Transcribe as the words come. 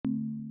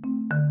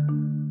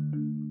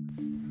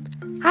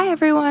Hi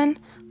everyone,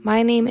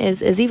 my name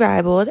is Izzy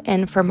Reibold,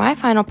 and for my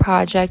final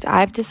project,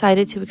 I've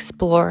decided to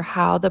explore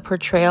how the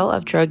portrayal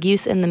of drug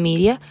use in the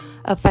media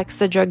affects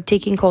the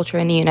drug-taking culture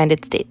in the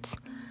United States.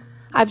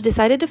 I've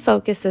decided to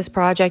focus this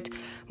project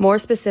more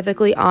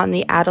specifically on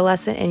the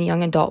adolescent and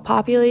young adult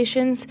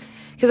populations,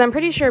 because I'm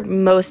pretty sure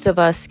most of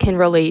us can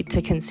relate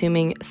to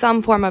consuming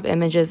some form of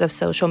images of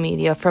social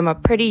media from a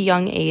pretty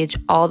young age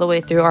all the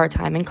way through our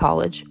time in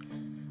college.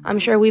 I'm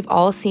sure we've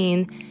all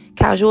seen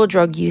casual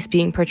drug use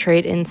being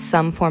portrayed in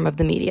some form of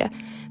the media.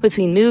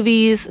 Between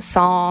movies,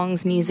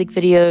 songs, music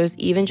videos,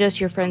 even just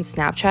your friends'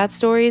 Snapchat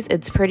stories,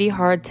 it's pretty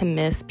hard to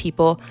miss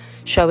people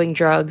showing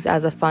drugs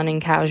as a fun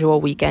and casual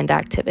weekend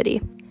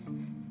activity.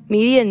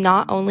 Media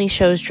not only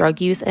shows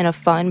drug use in a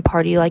fun,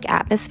 party-like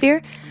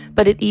atmosphere,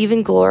 but it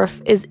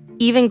is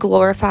even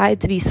glorified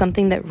to be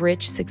something that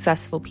rich,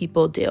 successful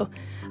people do.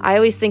 I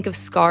always think of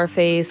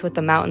Scarface with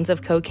the mountains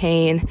of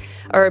cocaine,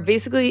 or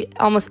basically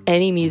almost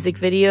any music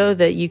video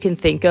that you can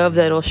think of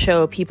that'll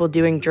show people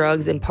doing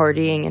drugs and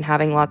partying and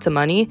having lots of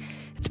money.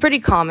 It's pretty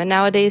common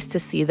nowadays to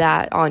see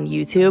that on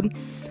YouTube.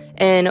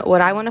 And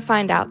what I want to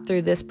find out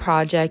through this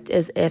project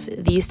is if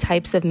these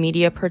types of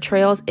media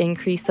portrayals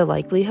increase the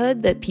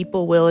likelihood that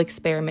people will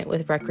experiment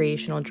with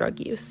recreational drug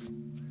use.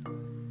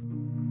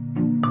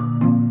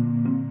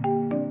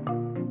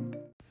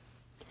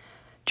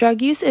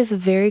 Drug use is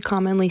very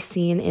commonly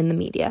seen in the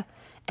media.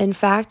 In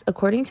fact,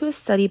 according to a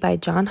study by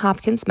Johns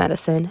Hopkins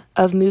Medicine,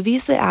 of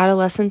movies that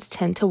adolescents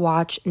tend to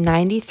watch,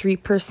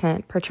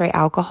 93% portray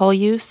alcohol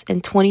use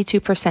and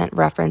 22%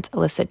 reference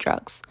illicit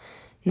drugs.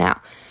 Now,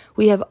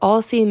 we have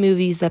all seen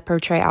movies that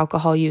portray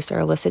alcohol use or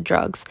illicit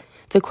drugs.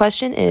 The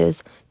question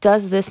is,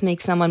 does this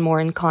make someone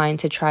more inclined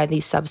to try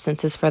these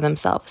substances for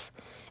themselves?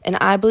 And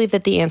I believe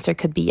that the answer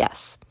could be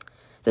yes.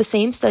 The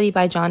same study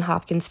by Johns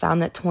Hopkins found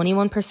that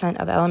 21%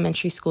 of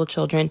elementary school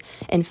children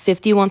and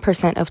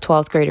 51% of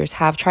 12th graders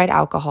have tried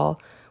alcohol,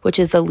 which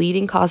is the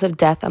leading cause of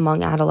death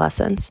among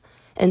adolescents,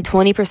 and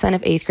 20%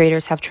 of 8th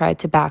graders have tried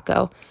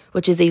tobacco,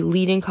 which is a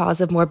leading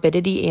cause of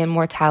morbidity and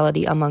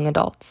mortality among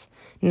adults.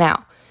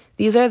 Now,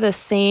 these are the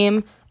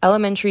same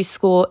elementary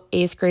school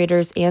 8th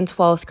graders and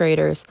 12th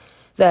graders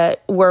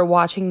that were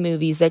watching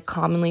movies that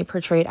commonly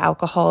portrayed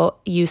alcohol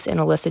use and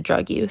illicit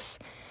drug use.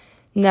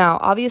 Now,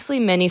 obviously,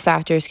 many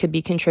factors could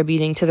be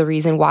contributing to the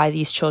reason why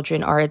these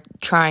children are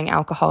trying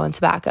alcohol and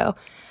tobacco.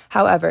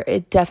 However,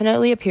 it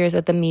definitely appears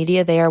that the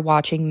media they are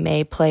watching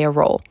may play a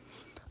role.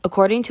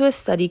 According to a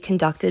study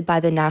conducted by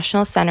the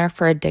National Center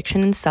for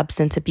Addiction and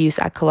Substance Abuse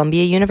at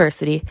Columbia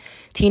University,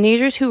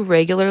 teenagers who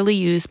regularly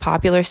use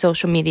popular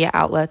social media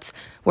outlets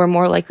were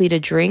more likely to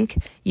drink,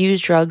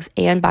 use drugs,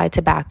 and buy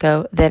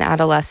tobacco than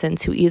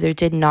adolescents who either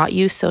did not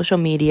use social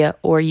media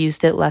or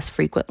used it less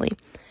frequently.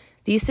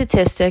 The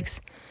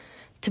statistics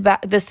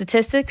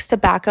to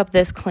back up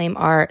this claim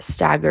are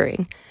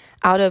staggering.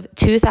 Out of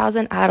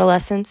 2,000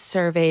 adolescents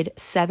surveyed,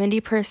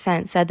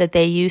 70% said that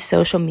they use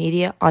social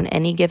media on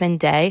any given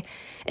day,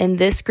 and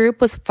this group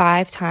was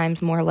 5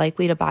 times more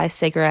likely to buy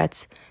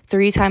cigarettes,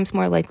 3 times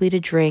more likely to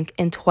drink,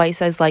 and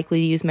twice as likely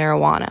to use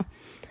marijuana.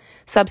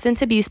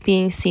 Substance abuse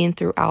being seen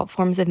throughout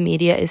forms of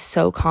media is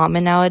so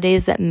common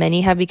nowadays that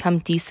many have become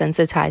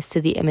desensitized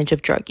to the image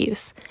of drug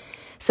use.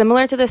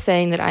 Similar to the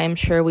saying that I am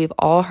sure we've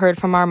all heard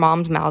from our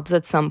mom's mouths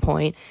at some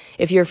point,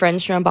 if your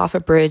friends jump off a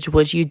bridge,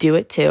 would you do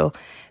it too?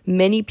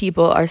 Many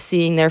people are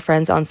seeing their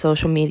friends on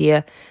social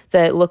media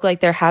that look like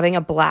they're having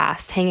a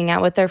blast, hanging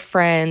out with their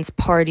friends,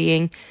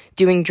 partying,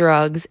 doing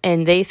drugs,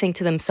 and they think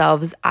to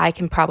themselves, I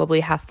can probably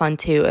have fun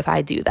too if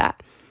I do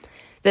that.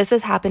 This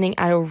is happening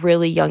at a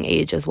really young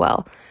age as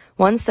well.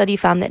 One study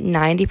found that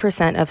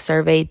 90% of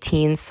surveyed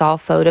teens saw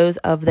photos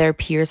of their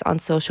peers on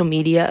social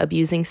media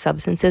abusing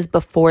substances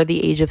before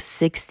the age of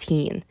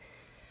 16.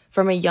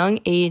 From a young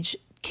age,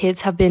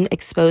 kids have been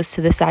exposed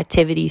to this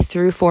activity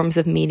through forms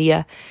of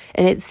media,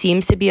 and it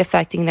seems to be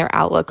affecting their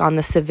outlook on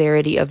the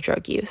severity of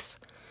drug use.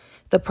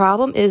 The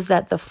problem is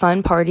that the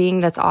fun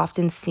partying that's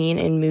often seen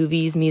in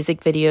movies,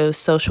 music videos,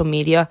 social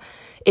media,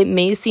 it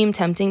may seem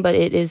tempting, but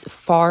it is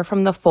far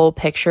from the full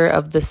picture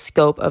of the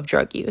scope of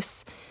drug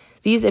use.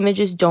 These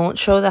images don't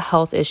show the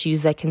health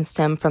issues that can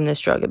stem from this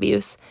drug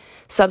abuse.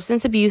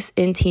 Substance abuse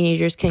in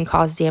teenagers can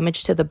cause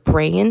damage to the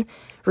brain,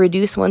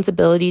 reduce one's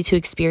ability to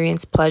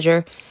experience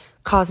pleasure,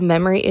 cause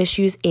memory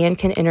issues, and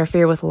can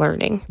interfere with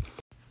learning.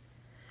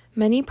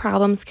 Many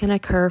problems can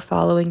occur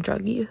following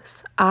drug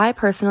use. I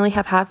personally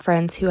have had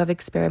friends who have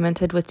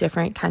experimented with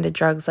different kinds of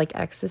drugs like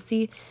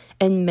ecstasy,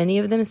 and many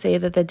of them say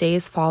that the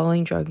days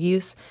following drug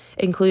use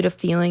include a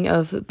feeling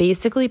of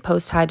basically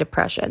post-high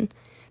depression.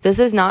 This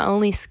is not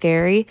only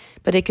scary,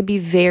 but it could be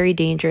very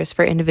dangerous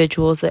for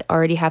individuals that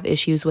already have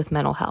issues with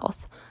mental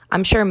health.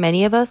 I'm sure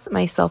many of us,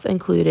 myself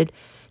included,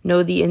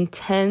 know the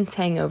intense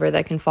hangover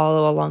that can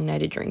follow a long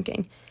night of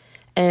drinking.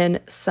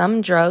 And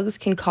some drugs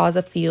can cause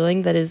a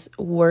feeling that is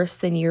worse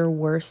than your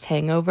worst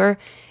hangover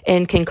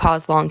and can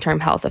cause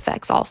long-term health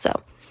effects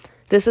also.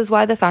 This is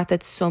why the fact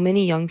that so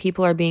many young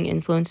people are being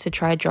influenced to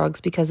try drugs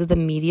because of the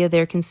media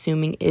they're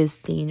consuming is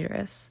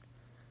dangerous.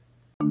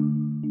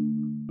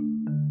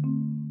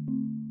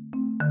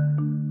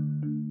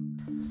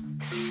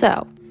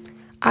 So,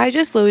 I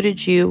just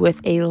loaded you with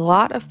a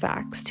lot of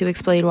facts to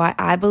explain why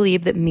I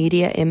believe that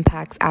media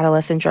impacts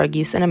adolescent drug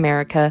use in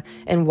America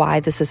and why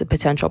this is a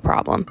potential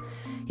problem.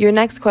 Your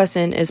next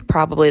question is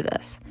probably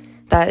this.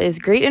 That is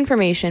great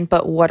information,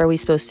 but what are we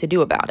supposed to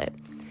do about it?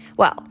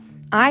 Well,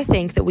 I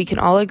think that we can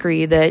all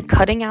agree that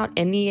cutting out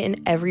any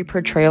and every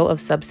portrayal of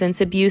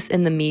substance abuse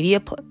in the media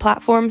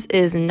platforms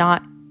is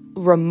not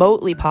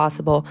remotely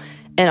possible,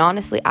 and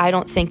honestly, I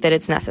don't think that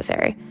it's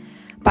necessary.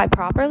 By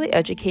properly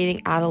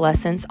educating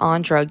adolescents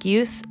on drug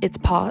use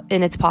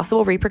and its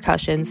possible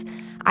repercussions,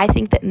 I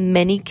think that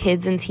many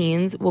kids and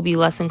teens will be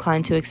less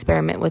inclined to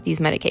experiment with these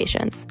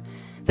medications.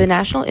 The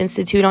National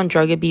Institute on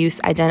Drug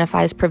Abuse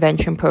identifies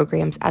prevention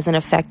programs as an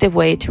effective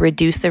way to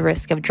reduce the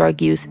risk of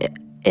drug use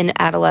in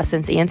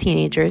adolescents and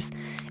teenagers,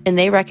 and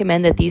they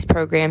recommend that these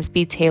programs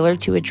be tailored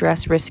to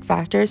address risk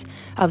factors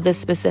of the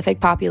specific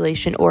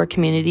population or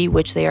community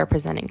which they are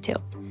presenting to.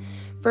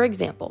 For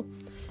example,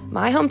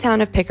 my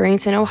hometown of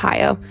Pickerington,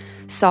 Ohio,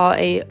 saw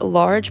a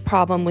large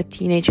problem with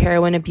teenage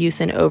heroin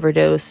abuse and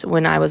overdose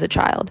when I was a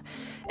child.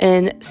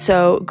 And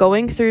so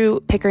going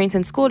through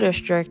Pickerington School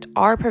District,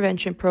 our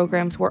prevention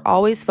programs were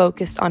always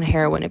focused on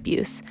heroin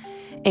abuse.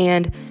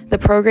 And the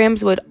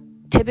programs would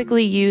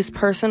typically use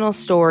personal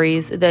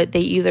stories that they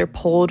either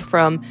pulled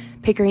from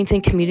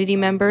Pickerington community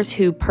members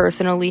who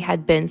personally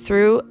had been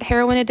through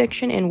heroin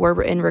addiction and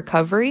were in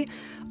recovery,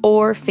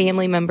 or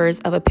family members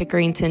of a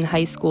Pickerington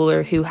high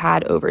schooler who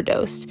had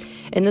overdosed.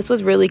 And this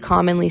was really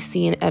commonly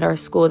seen at our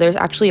school. There's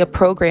actually a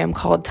program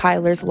called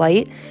Tyler's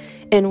Light,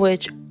 in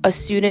which a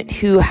student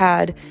who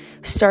had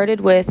started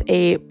with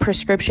a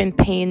prescription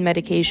pain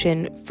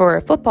medication for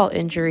a football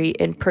injury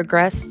and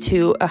progressed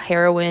to a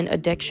heroin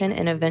addiction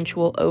and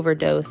eventual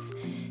overdose,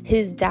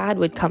 his dad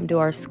would come to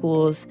our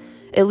schools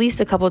at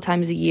least a couple of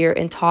times a year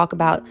and talk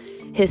about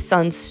his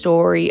son's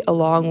story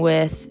along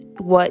with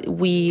what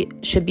we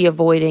should be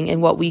avoiding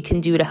and what we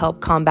can do to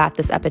help combat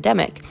this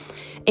epidemic.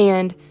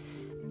 And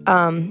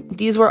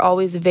these were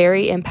always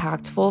very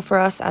impactful for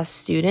us as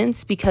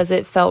students because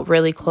it felt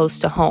really close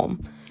to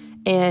home.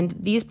 And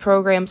these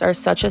programs are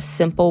such a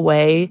simple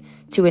way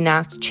to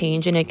enact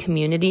change in a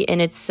community,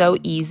 and it's so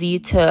easy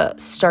to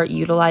start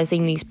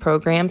utilizing these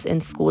programs in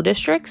school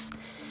districts.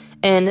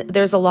 And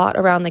there's a lot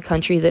around the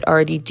country that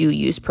already do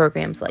use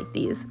programs like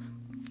these,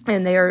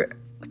 and they are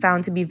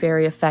found to be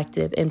very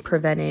effective in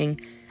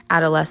preventing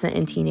adolescent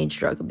and teenage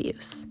drug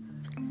abuse.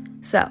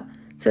 So,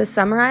 to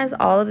summarize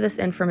all of this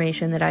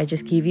information that I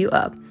just gave you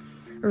up,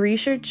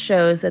 research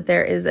shows that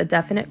there is a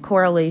definite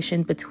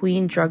correlation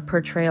between drug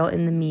portrayal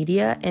in the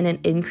media and an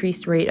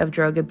increased rate of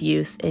drug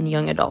abuse in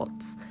young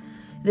adults.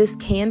 This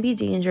can be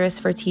dangerous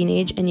for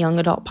teenage and young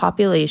adult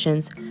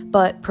populations,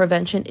 but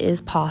prevention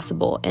is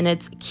possible, and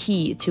it's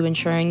key to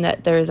ensuring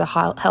that there is a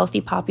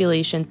healthy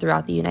population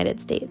throughout the United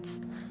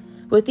States.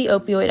 With the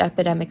opioid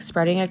epidemic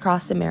spreading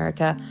across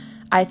America,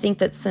 I think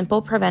that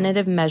simple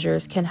preventative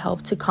measures can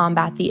help to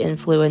combat the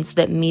influence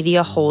that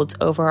media holds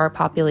over our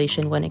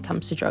population when it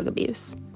comes to drug abuse.